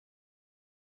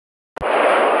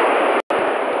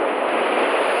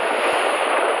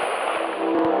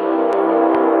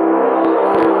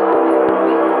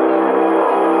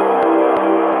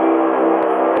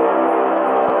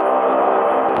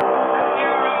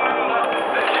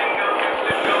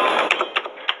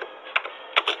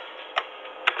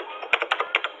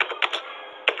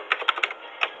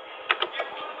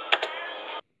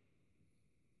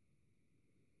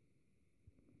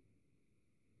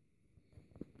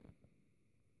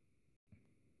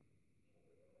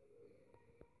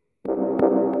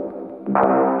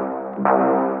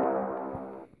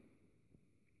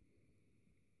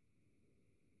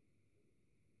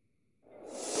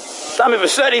Tommy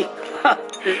Vassetti?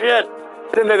 Shit.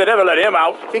 Didn't think they'd ever let him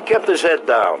out. He kept his head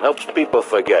down, helps people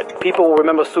forget. People will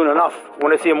remember soon enough.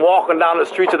 When they see him walking down the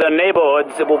streets of their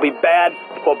neighborhoods, it will be bad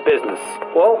for business.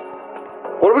 Well,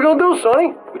 what are we gonna do,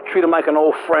 Sonny? We treat him like an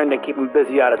old friend and keep him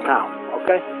busy out of town,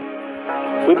 okay?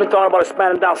 We've been talking about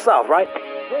expanding down south, right?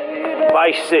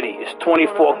 Vice City is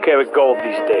 24-karat gold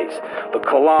these days. The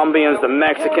Colombians, the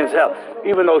Mexicans, hell,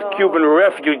 even those Cuban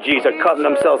refugees are cutting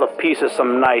themselves a piece of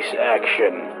some nice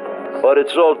action. But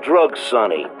it's all drugs,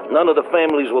 Sonny. None of the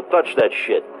families will touch that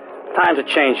shit. Times are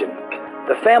changing.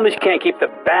 The families can't keep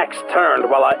their backs turned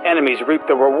while our enemies reap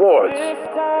the rewards.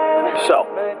 So,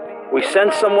 we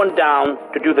send someone down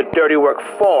to do the dirty work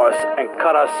for us and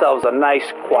cut ourselves a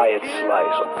nice, quiet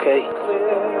slice, okay?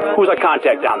 Who's our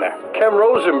contact down there? Ken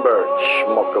Rosenberg,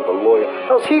 schmuck of a lawyer.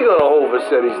 How's he gonna hold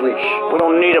Vassetti's leash? We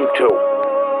don't need him to.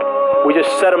 We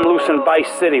just set him loose in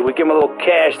Vice City. We give him a little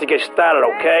cash to get started,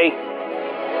 okay?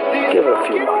 Give it a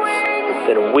few months.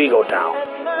 Then we go down.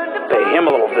 Pay him a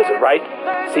little visit, right?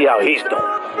 See how he's doing.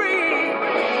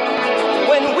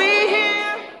 When we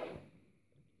hear...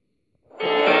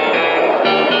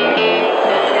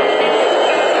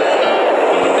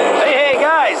 Hey,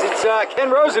 guys, it's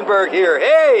Ken Rosenberg here.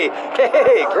 Hey,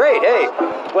 great, hey.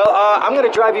 Well, I'm going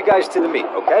to drive you guys to the meet,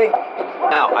 okay?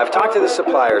 Now, I've talked to the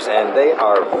suppliers, and they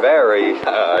are very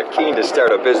keen to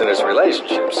start a business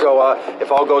relationship. So,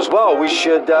 if all goes well, we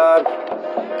should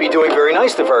be doing very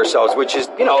nicely for ourselves, which is,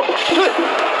 you know, good.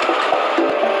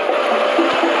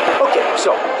 Okay,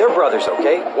 so they're brothers,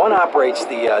 okay? One operates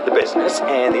the business,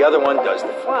 and the other one does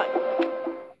the flying.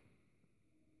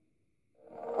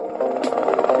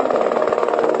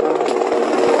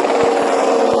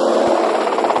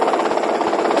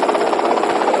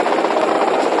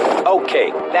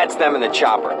 Okay, that's them in the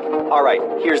chopper. All right,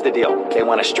 here's the deal. They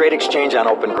want a straight exchange on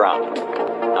open ground.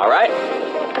 All right?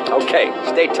 Okay,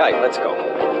 stay tight. Let's go.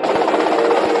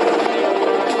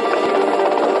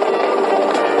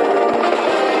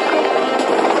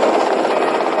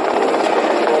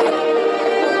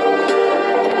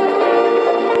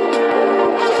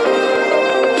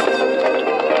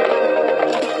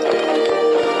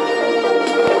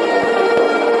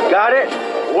 Got it?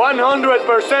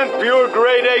 100% pure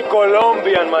grade A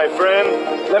Colombian, my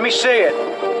friend. Let me see it.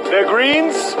 The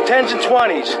greens? 10s and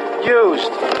 20s.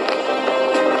 Used.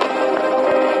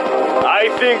 I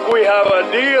think we have a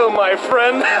deal, my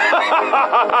friend.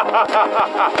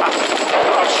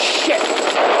 Oh, shit!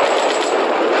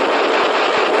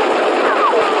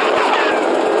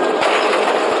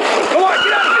 Come on,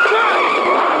 get out of the car!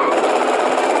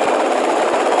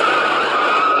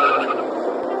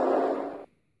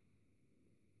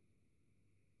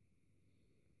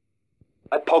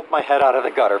 I poked my head out of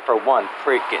the gutter for 1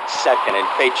 freaking second and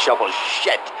fate shovels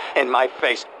shit in my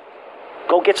face.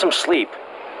 Go get some sleep.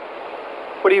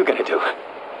 What are you gonna do?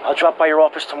 I'll drop by your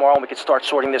office tomorrow and we can start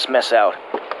sorting this mess out.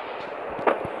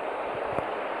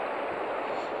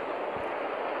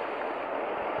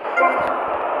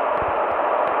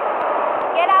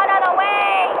 Get out of the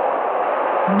way!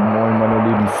 Moin meine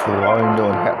lieben Freunde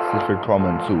und herzlich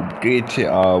willkommen zu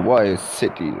GTA Vice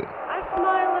City.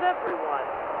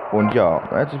 Und ja,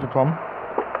 herzlich willkommen.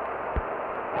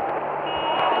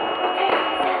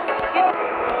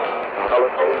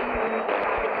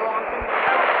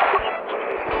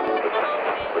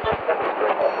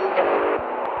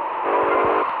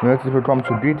 Herzlich willkommen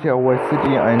zu GTA Vice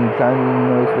City, ein kleines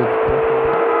neues Let's Play.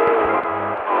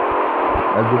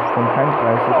 Also von kein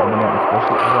 30 Abonnenten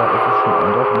Special, aber es ist schon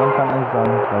anders. Man kann eigentlich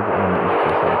sagen 30 Abonnenten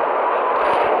Special.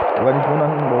 Aber nicht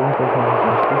wundern, warum ich das noch nicht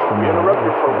Spiel We interrupt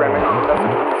your programming on the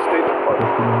message to the State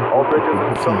Department. All bridges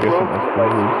and some roads and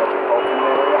devices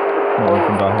Ja, und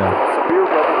von daher. severe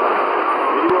weather.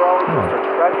 Meteorologists are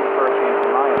tracking Hurricane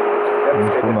Ryan, which is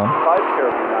devastated 5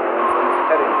 Caribbean islands and is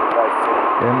heading to Vice City.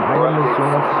 Eine Mission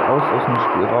lasse ich aus dem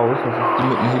Spiel raus, das ist die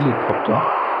mit dem Helikopter.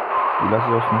 Die lasse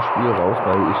ich aus dem Spiel raus,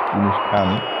 weil ich die nicht kann.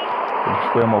 Hab ich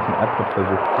früher mal auf dem iPad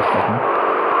versucht zu schaffen.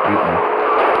 Geht nicht.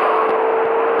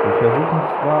 Wir versuchen es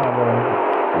zwar, aber dann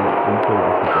sind wir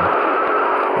auch bitte.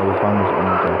 Aber wir fahren nicht an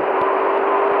mit der.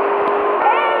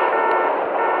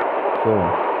 So.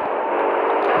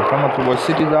 Was kann man zu Vice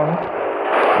City sagen?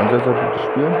 Ein sehr, sehr gutes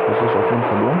Spiel, das sich auf jeden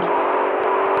Fall lohnt.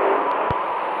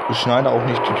 Ich schneide auch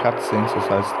nicht die Cutscenes, das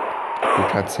heißt, die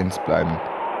Cutscenes bleiben.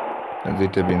 Dann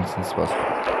seht ihr wenigstens was.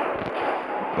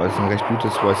 Weil es ein recht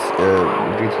gutes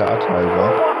GTA-Teil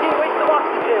war.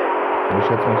 Und ich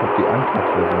schätze mal, ich habe die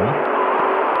Uncut-Version.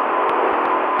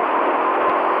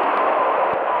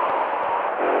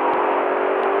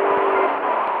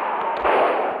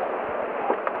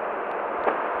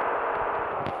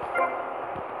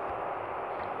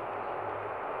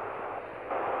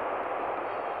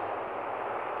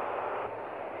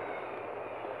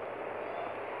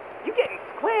 You getting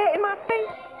square in my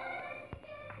face?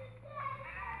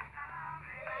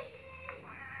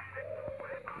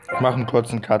 Ich mache einen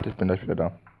kurzen Cut, ich bin gleich wieder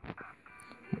da.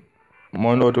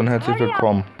 Moin Leute und herzlich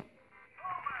willkommen.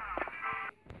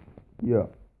 Hier.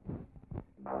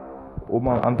 Oben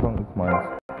am Anfang ist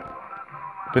meins.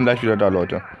 Bin gleich wieder da,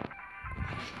 Leute.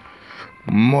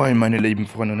 Moin meine lieben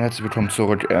Freunde und herzlich willkommen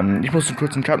zurück. Ich muss einen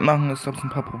kurzen Cut machen, es gab ein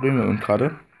paar Probleme und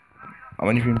gerade.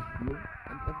 Aber nicht wie im Spiel. Und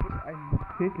es wird ein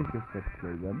tägliches Let's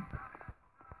Play werden.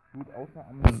 Gut, außer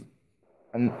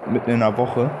mitten in einer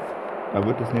Woche. Da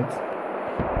wird es nichts.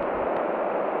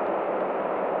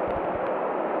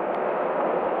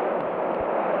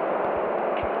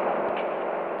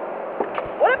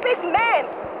 What a big man!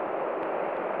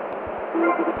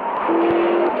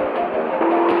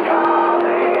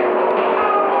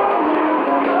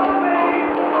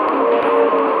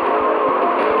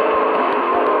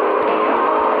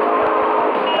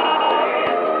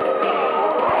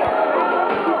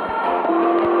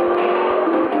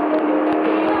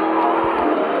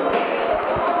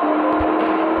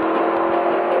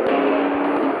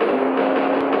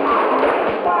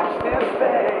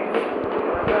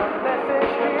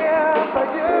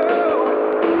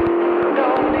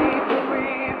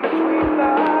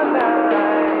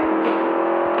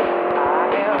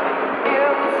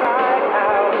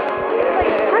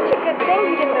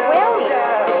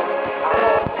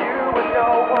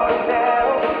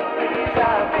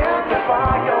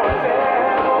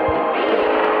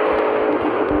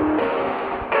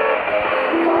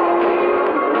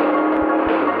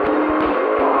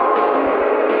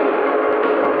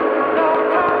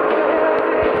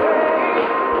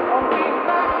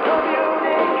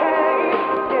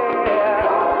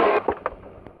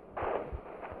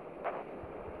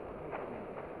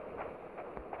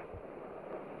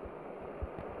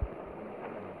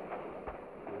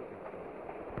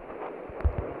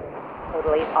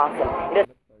 Totally awesome. It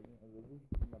is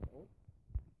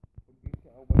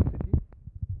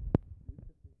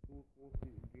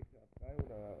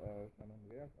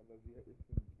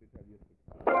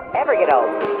ever get old.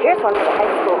 Here's one for the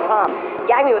high school prom.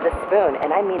 Gag me with a spoon,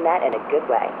 and I mean that in a good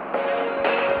way.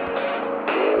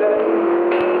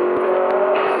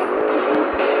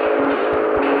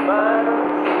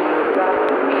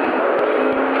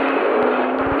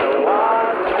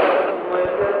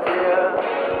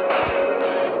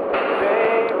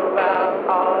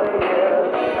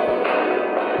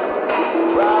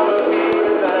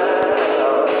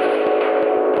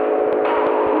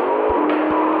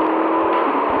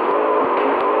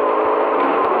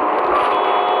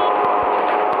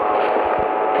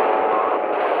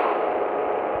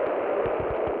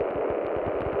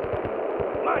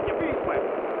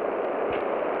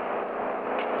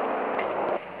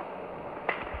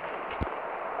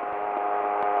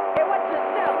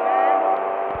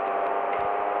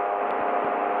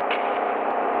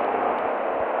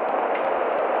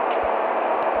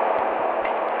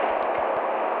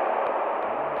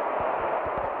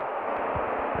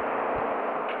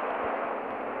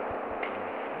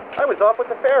 I was off with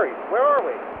the ferries. Where are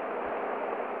we?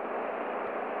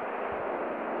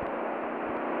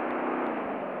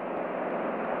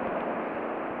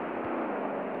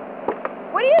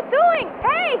 What are you doing?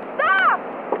 Hey, stop!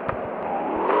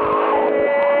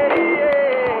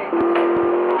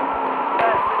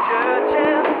 That's the church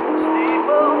and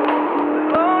steeple, the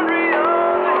laundry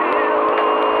on the hill,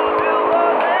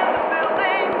 billboards and the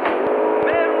buildings,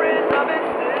 memories of it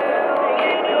still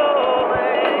keep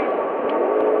calling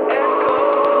and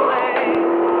calling.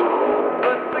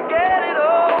 But forget it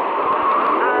all,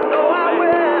 I know I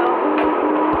will.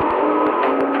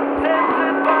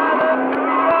 Tempted by the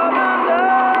fruit of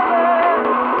another,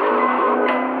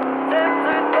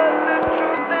 tempted but the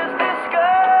truth is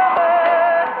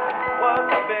discovered.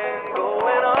 What's been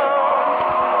going on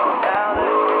now that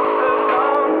you've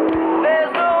gone?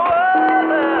 There's no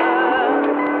other.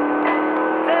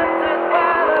 Tempted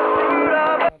by the fruit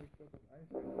of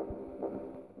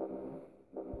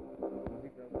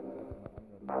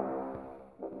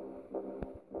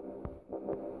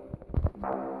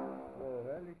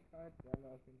Helligkeit werden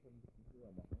wir auf jeden Fall ein bisschen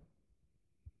höher machen.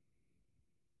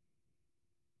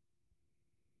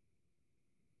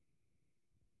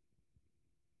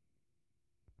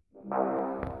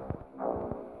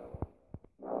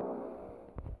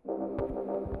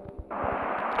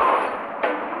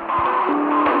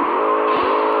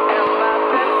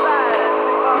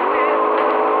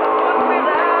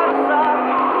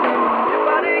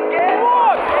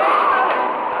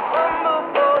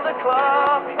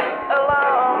 clock,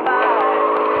 alarm by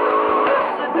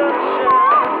the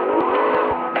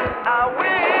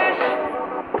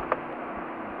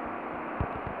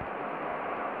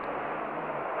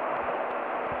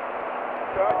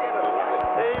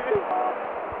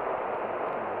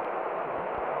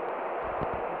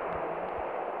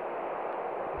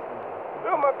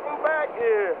Fill my crew back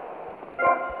here.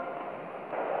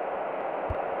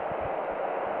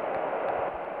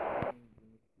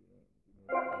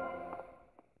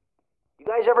 You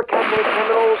guys ever catch any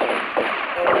criminals?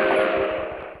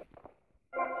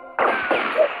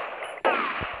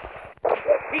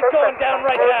 He's going down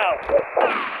right now.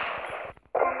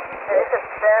 This is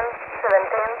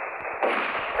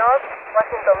 10-17 North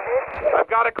Washington Beach. I've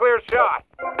got a clear shot.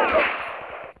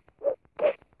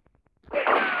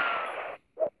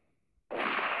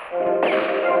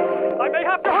 I may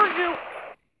have to hurt you.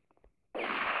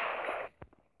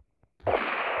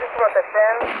 This was a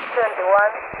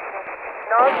 10-21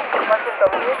 North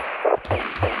Washington Beach.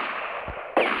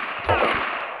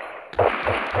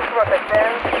 This was a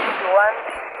 10-21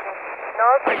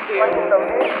 North Washington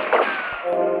Beach.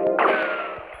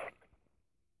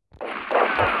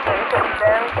 This is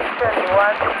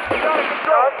 10-21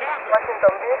 North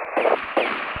Washington Beach.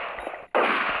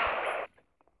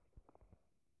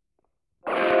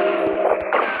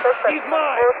 He's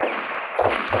mine.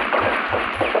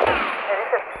 This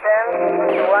is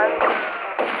 10-21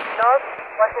 North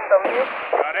Washington Beach.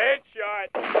 Got a headshot.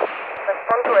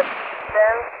 Respond to it.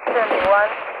 10-21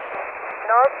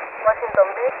 North Washington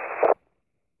Beach.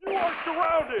 You are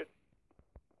surrounded.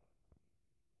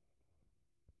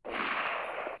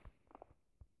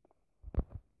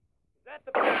 Is that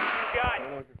the best you got? Ja,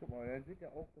 Leute, guck mal, dann seht ihr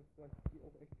auch, dass das hier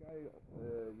auch echt geil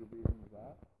gewesen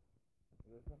war.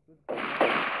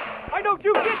 I don't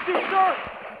you get to, sir.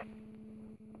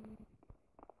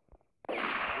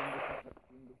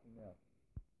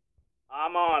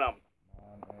 I'm on him.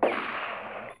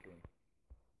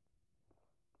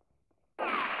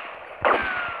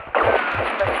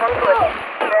 Respond to it.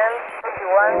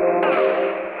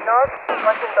 10-21 North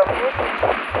Washington Beach.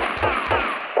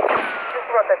 This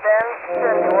was a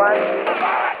 10-21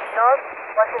 North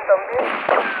Washington Beach.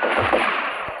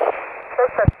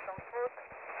 Suspect on foot.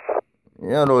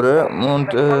 Ja, Leute,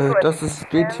 und das ist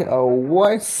GTA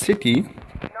Vice City.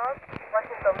 North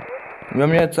Washington Beach. Wir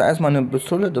haben jetzt erstmal eine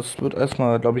Pistole, das wird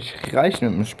erstmal, glaube ich,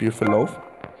 reichen im Spielverlauf.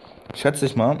 Schätze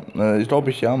ich mal. Ich glaube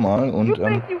ja mal. Und You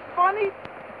think you funny?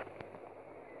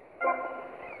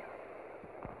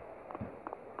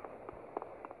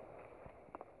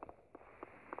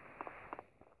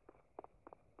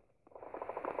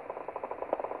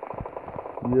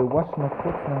 wir waschen noch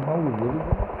kurz nach Hause.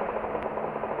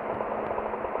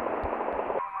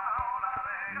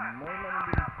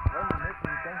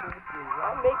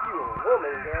 I'll make you a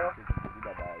woman, girl.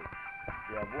 Wieder bei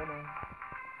der Wohnung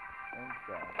und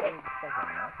der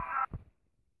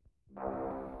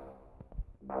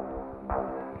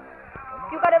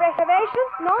You got a reservation?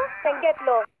 No? Then get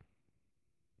lost.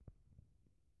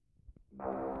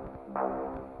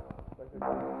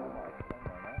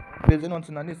 Wir sehen uns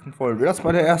in der nächsten Folge. Das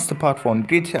war der erste Part von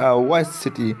GTA Vice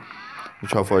City.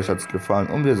 Ich hoffe, euch hat es gefallen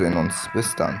und wir sehen uns.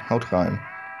 Bis dann. Haut rein.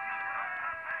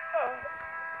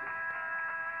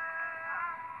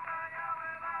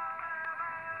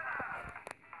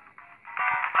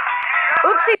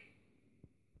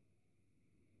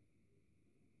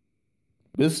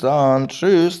 Bis dann.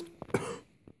 Tschüss.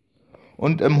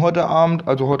 Und heute Abend,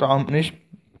 also heute Abend nicht,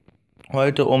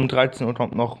 heute um 13 Uhr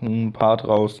kommt noch ein Part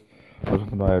raus. Also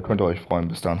von daher könnt ihr euch freuen.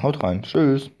 Bis dann. Haut rein.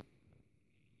 Tschüss.